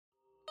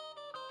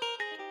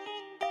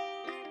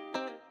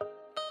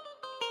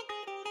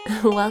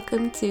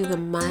Welcome to the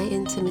My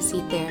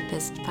Intimacy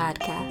Therapist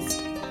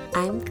podcast.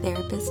 I'm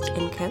therapist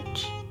and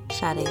coach,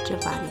 Sade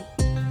Giovanni.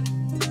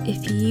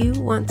 If you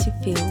want to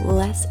feel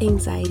less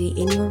anxiety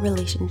in your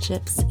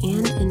relationships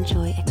and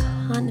enjoy a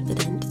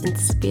confident and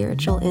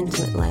spiritual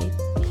intimate life,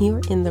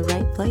 you're in the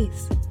right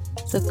place.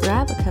 So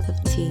grab a cup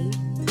of tea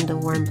and a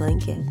warm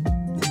blanket,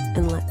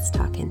 and let's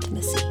talk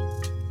intimacy.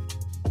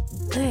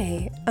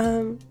 Hey,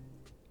 can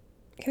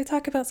we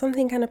talk about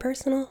something kind of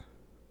personal?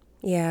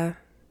 Yeah.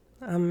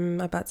 I'm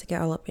about to get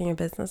all up in your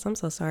business. I'm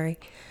so sorry.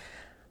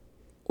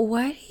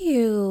 Why do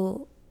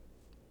you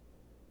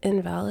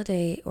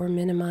invalidate or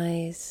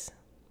minimize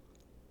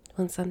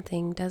when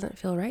something doesn't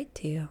feel right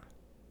to you?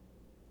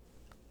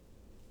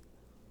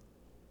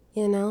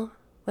 You know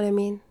what I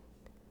mean?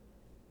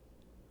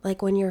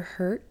 Like when you're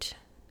hurt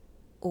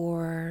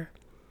or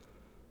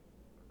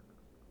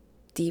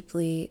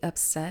deeply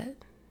upset,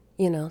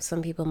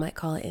 some people might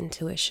call it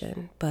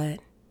intuition, but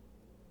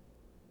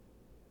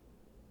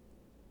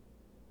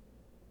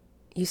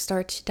you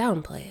start to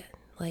downplay it.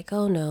 Like,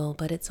 oh no,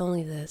 but it's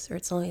only this, or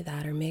it's only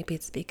that, or maybe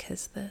it's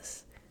because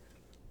this.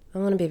 I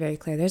want to be very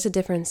clear. There's a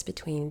difference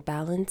between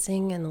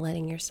balancing and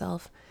letting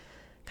yourself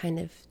kind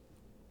of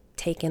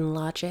take in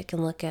logic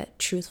and look at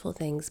truthful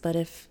things. But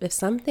if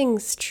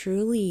something's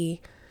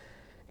truly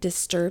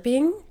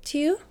disturbing to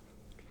you,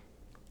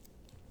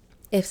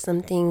 if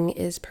something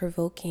is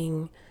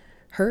provoking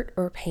hurt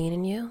or pain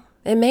in you,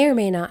 it may or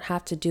may not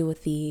have to do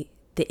with the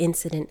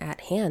incident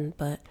at hand,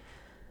 but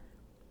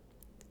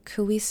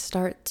could we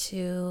start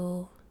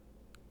to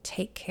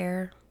take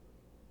care?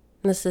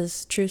 This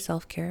is true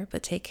self-care,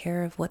 but take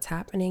care of what's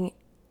happening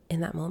in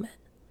that moment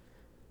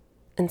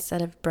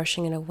instead of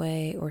brushing it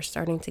away or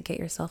starting to get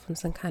yourself in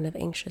some kind of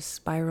anxious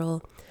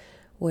spiral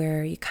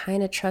where you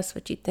kind of trust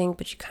what you think,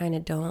 but you kind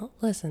of don't.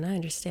 Listen, I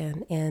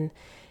understand. And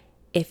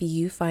if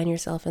you find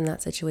yourself in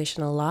that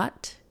situation a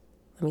lot,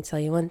 let me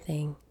tell you one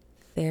thing,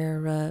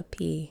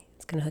 therapy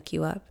is going to hook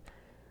you up,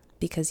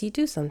 because you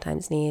do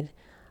sometimes need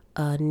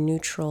a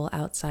neutral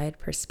outside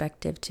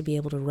perspective to be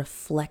able to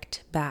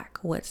reflect back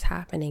what's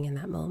happening in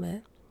that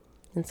moment.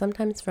 And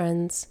sometimes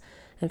friends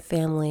and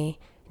family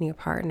and your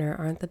partner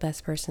aren't the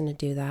best person to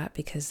do that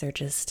because they're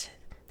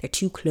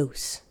too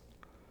close.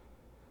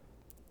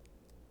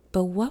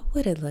 But what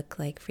would it look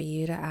like for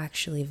you to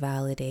actually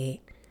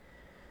validate,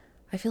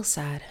 I feel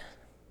sad.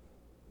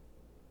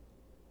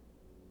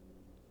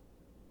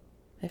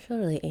 I feel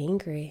really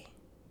angry.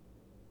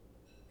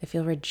 I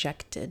feel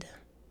rejected.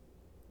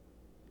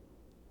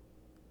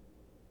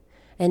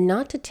 And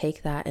not to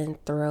take that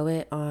and throw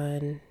it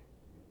on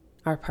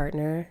our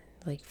partner,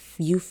 like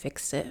you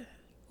fix it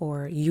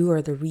or you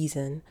are the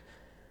reason,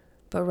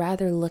 but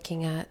rather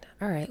looking at,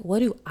 all right, what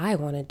do I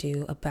want to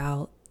do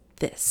about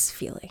this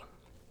feeling?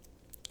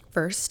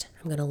 First,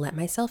 I'm going to let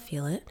myself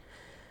feel it,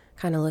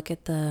 kind of look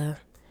at the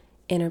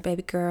inner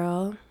baby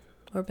girl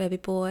or baby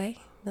boy,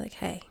 be like,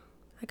 hey,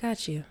 I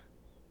got you.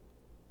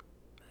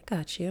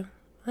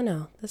 I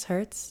know this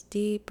hurts.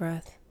 Deep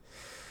breath.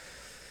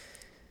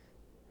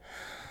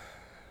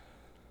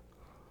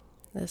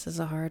 This is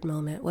a hard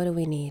moment. What do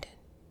we need?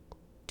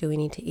 Do we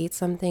need to eat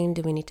something?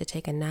 Do we need to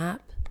take a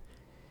nap?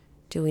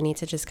 Do we need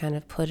to just kind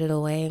of put it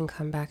away and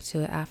come back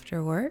to it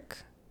after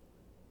work?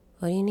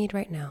 What do you need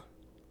right now?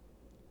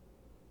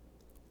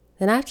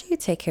 Then after you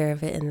take care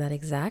of it in that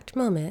exact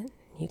moment,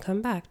 you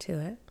come back to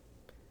it.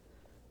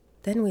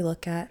 Then we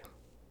look at,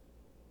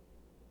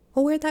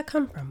 well, where'd that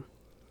come from?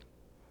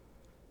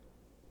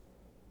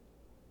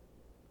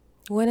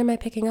 What am I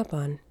picking up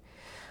on?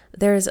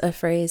 There's a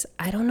phrase,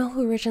 I don't know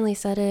who originally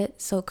said it,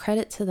 so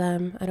credit to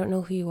them. I don't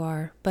know who you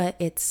are, but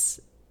it's,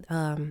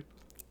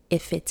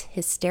 if it's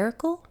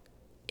hysterical,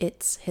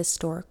 it's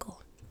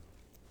historical.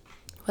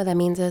 What that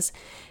means is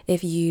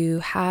if you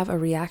have a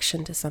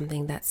reaction to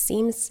something that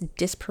seems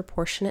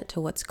disproportionate to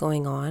what's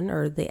going on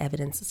or the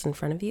evidence that's in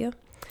front of you,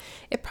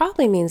 it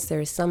probably means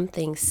there's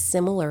something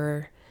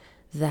similar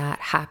that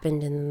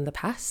happened in the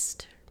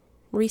past,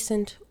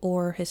 recent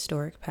or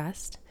historic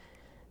past,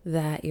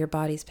 that your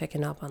body's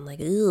picking up on, like,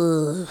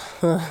 ugh,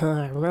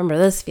 I remember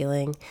this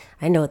feeling.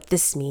 I know what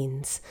this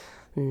means.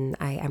 And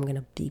I'm going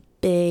to be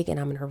big and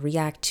I'm going to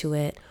react to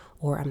it,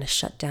 or I'm going to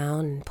shut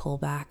down and pull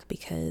back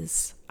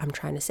because I'm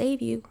trying to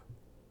save you.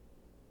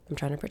 I'm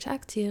trying to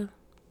protect you.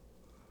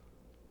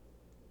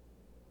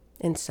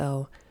 And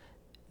so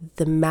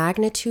the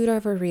magnitude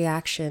of a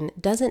reaction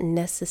doesn't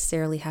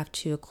necessarily have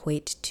to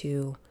equate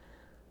to,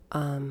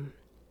 how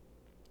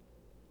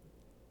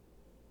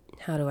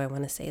do I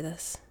want to say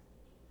this?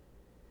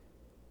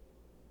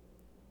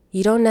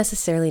 You don't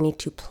necessarily need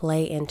to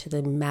play into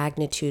the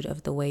magnitude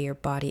of the way your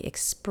body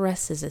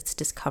expresses its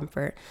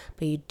discomfort,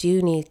 but you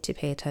do need to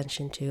pay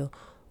attention to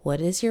what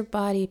is your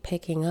body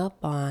picking up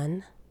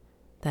on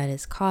that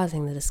is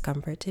causing the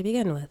discomfort to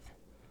begin with.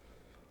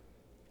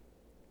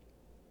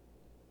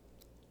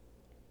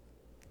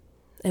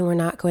 And we're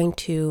not going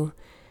to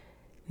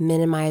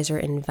minimize or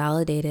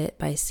invalidate it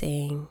by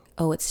saying,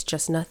 oh, it's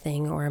just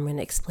nothing, or I'm going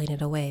to explain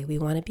it away. We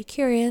want to be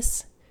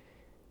curious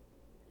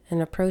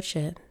and approach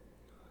it.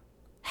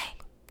 Hey,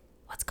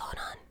 what's going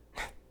on?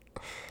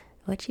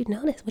 what you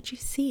notice, what you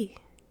see.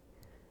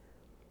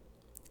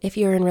 If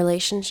you're in a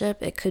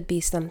relationship, it could be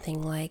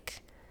something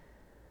like,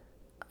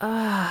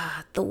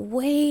 the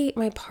way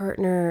my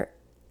partner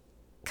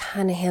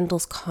kind of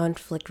handles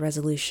conflict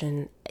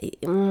resolution.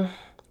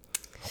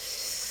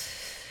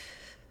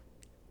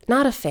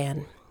 Not a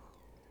fan.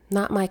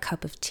 Not my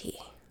cup of tea.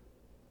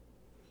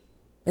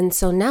 And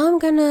so now I'm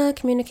going to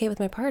communicate with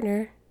my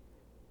partner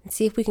and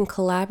see if we can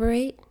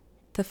collaborate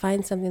to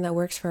find something that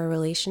works for our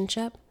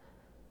relationship.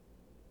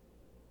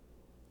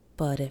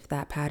 But if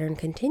that pattern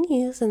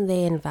continues and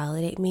they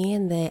invalidate me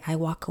and I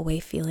walk away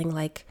feeling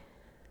like,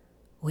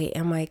 wait,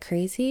 am I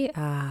crazy?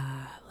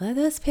 Let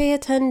us pay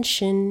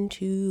attention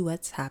to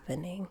what's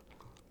happening.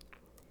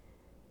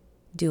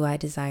 Do I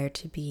desire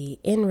to be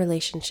in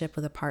relationship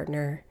with a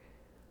partner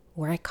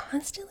where I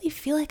constantly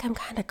feel like I'm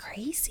kind of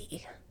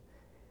crazy?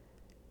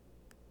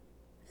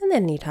 And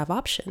then you'd have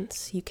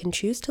options. You can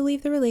choose to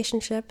leave the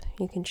relationship.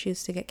 You can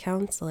choose to get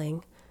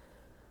counseling.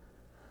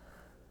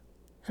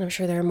 And I'm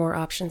sure there are more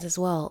options as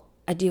well.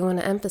 I do want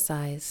to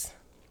emphasize,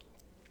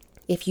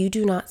 if you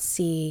do not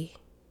see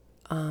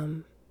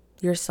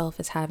yourself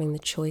as having the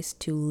choice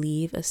to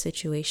leave a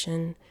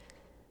situation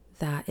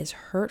that is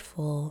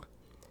hurtful,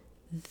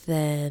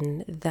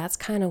 then that's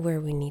kind of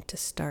where we need to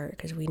start,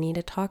 because we need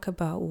to talk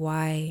about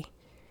why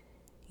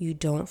you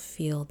don't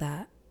feel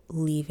that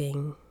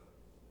leaving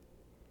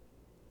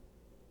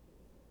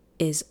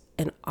is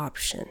an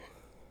option.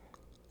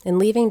 And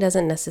leaving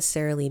doesn't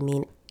necessarily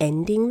mean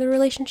ending the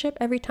relationship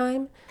every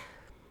time.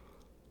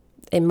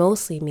 It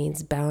mostly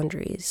means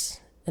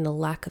boundaries and a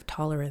lack of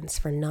tolerance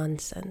for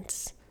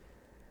nonsense.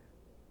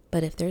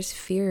 But if there's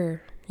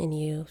fear in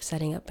you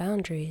setting up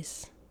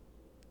boundaries,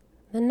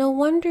 then no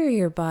wonder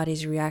your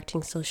body's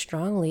reacting so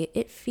strongly.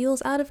 It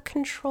feels out of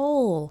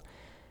control.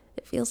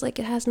 It feels like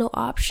it has no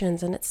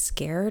options and it's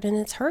scared and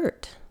it's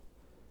hurt.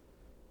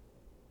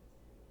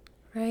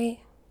 Right?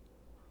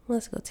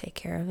 Let's go take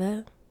care of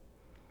it.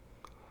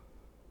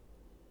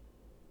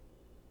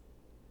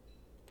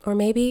 Or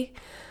maybe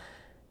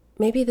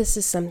this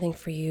is something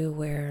for you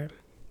where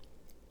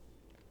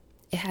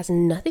it has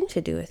nothing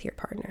to do with your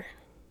partner,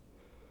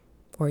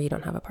 or you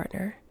don't have a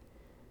partner,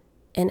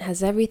 and it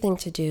has everything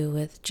to do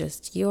with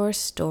just your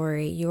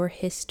story, your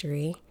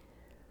history.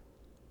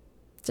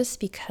 Just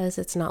because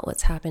it's not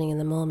what's happening in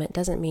the moment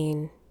doesn't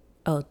mean,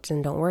 oh,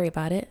 then don't worry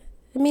about it.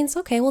 It means,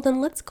 okay, well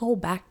then let's go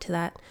back to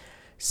that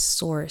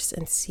source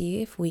and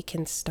see if we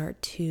can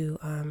start to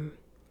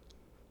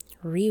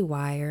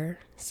rewire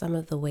some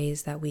of the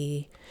ways that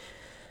we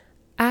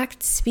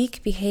act,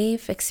 speak,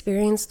 behave,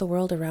 experience the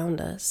world around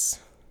us,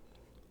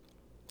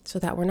 so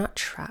that we're not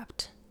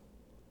trapped.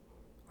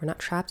 We're not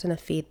trapped in a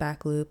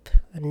feedback loop,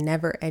 a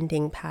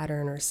never-ending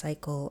pattern or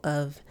cycle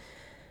of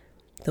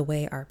the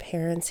way our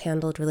parents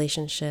handled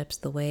relationships,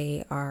 the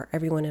way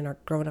everyone in our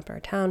growing up in our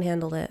town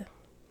handled it,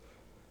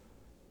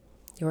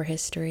 your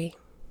history.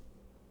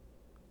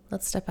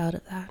 Let's step out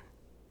of that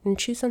and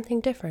choose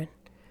something different.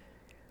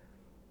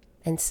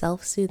 And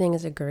self-soothing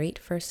is a great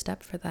first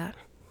step for that.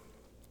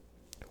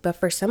 But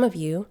for some of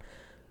you,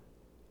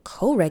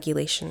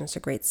 co-regulation is a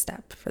great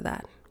step for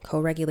that.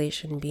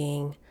 Co-regulation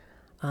being,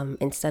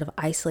 instead of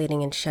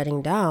isolating and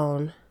shutting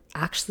down,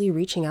 actually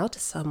reaching out to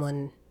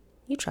someone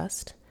you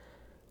trust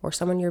or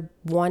someone you're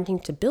wanting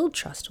to build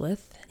trust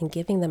with and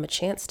giving them a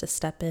chance to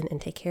step in and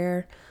take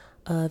care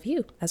of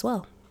you as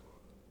well.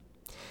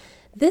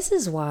 This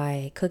is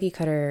why cookie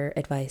cutter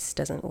advice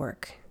doesn't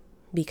work,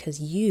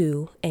 because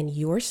you and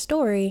your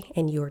story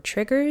and your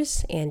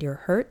triggers and your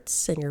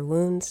hurts and your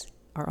wounds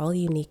are all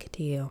unique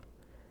to you,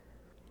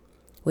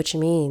 which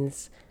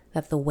means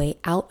that the way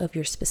out of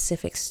your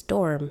specific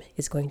storm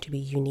is going to be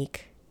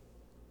unique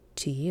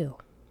to you.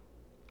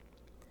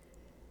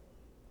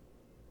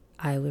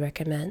 I would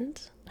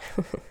recommend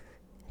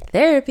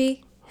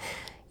therapy.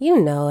 You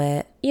know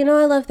it. You know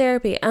I love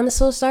therapy. I'm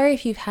so sorry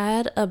if you've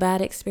had a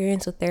bad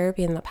experience with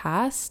therapy in the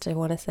past. I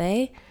want to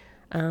say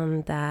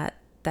that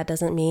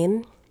doesn't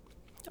mean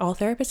all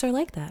therapists are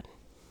like that.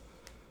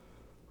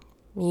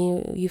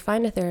 You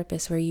find a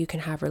therapist where you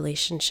can have a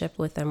relationship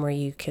with them, where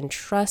you can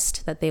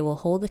trust that they will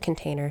hold the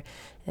container.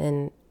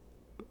 And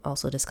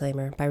also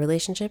disclaimer, by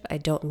relationship, I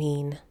don't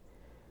mean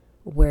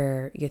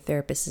where your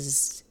therapist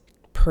is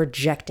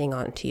projecting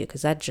onto you,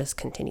 because that just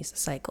continues the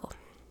cycle.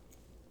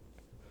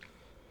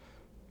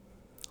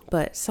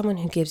 But someone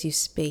who gives you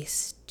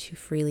space to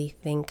freely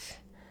think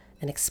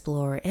and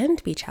explore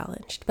and be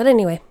challenged. But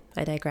anyway,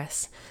 I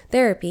digress.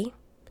 Therapy,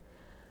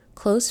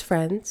 close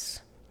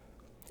friends,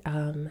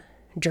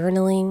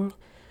 journaling,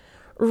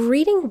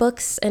 reading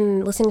books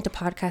and listening to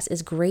podcasts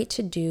is great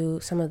to do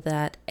some of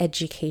that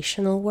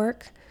educational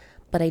work.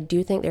 But I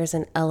do think there's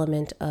an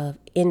element of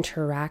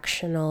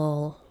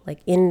interactional,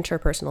 like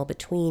interpersonal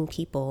between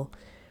people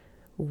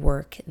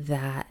work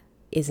that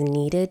is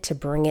needed to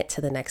bring it to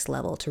the next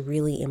level, to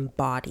really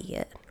embody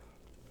it.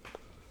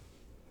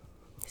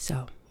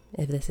 So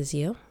if this is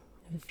you,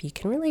 if you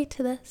can relate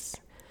to this,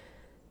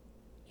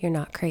 you're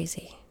not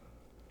crazy.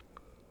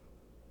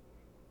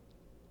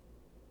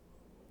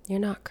 You're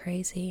not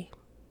crazy.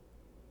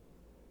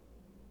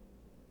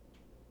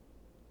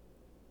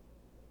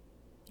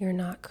 You're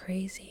not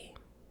crazy.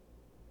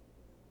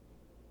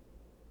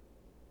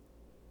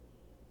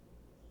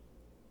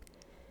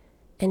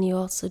 And you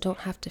also don't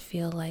have to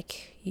feel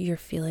like your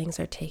feelings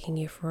are taking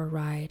you for a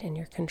ride and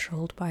you're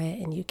controlled by it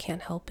and you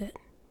can't help it.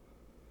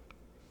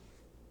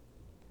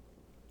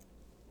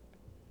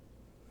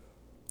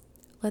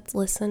 Let's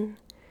listen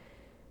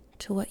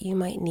to what you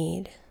might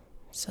need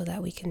so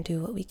that we can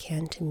do what we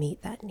can to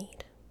meet that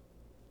need.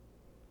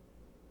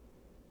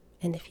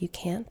 And if you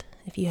can't,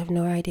 if you have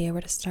no idea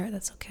where to start,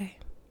 that's okay.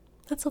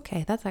 That's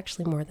okay. That's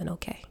actually more than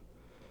okay.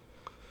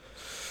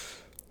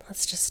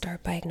 Let's just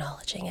start by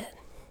acknowledging it.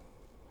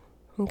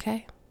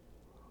 Okay?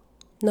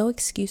 No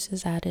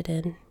excuses added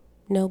in.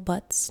 No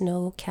buts,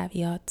 no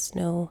caveats,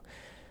 no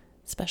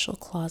special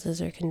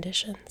clauses or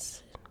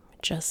conditions.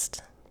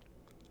 Just,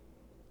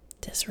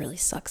 this really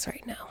sucks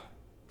right now.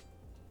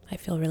 I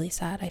feel really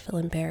sad. I feel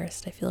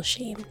embarrassed. I feel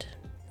ashamed.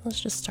 Let's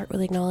just start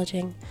with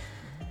acknowledging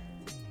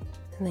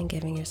and then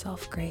giving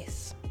yourself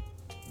grace.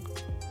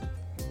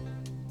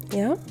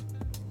 Yeah?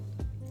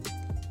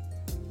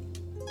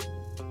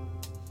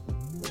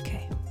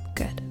 Okay,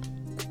 good.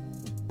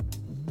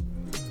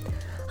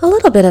 A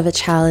little bit of a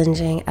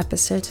challenging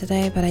episode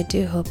today, but I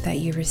do hope that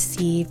you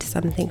received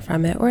something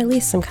from it, or at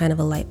least some kind of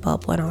a light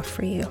bulb went off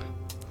for you.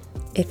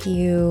 If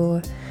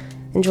you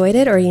enjoyed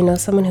it, or you know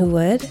someone who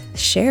would,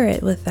 share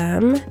it with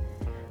them.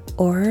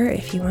 Or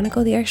if you want to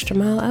go the extra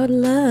mile, I would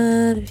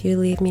love if you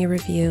leave me a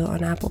review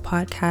on Apple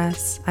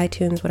Podcasts,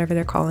 iTunes, whatever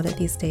they're calling it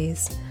these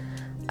days.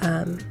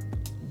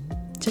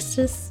 Just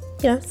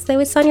say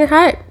what's on your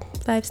heart.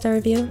 5-star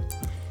review.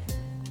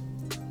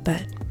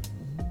 But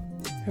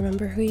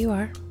remember who you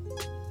are.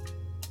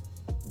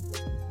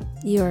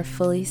 You are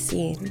fully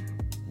seen.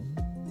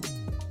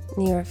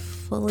 You are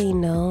fully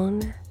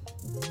known.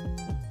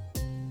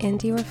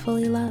 And you are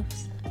fully loved.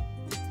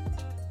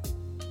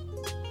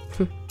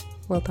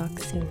 We'll talk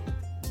soon.